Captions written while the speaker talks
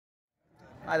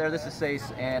Hi there, this is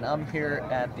Sace, and I'm here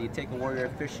at the Take a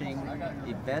Warrior fishing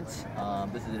event.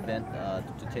 This is an event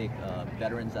to take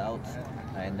veterans out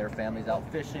and their families out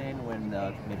fishing when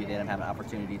maybe they didn't have an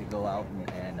opportunity to go out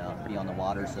and be on the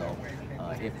water. So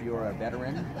if you're a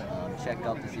veteran, check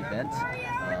out this event.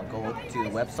 Go to the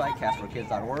website,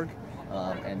 castforkids.org.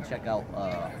 And check out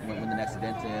when the next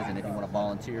event is, and if you want to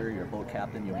volunteer, you're a boat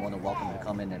captain, you're more than welcome to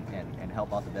come in and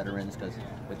help out the veterans, because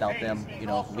without them, you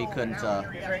know, we couldn't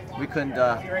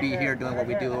be here doing what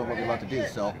we do and what we love to do.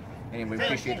 So anyway, we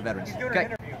appreciate the veterans.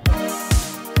 Okay.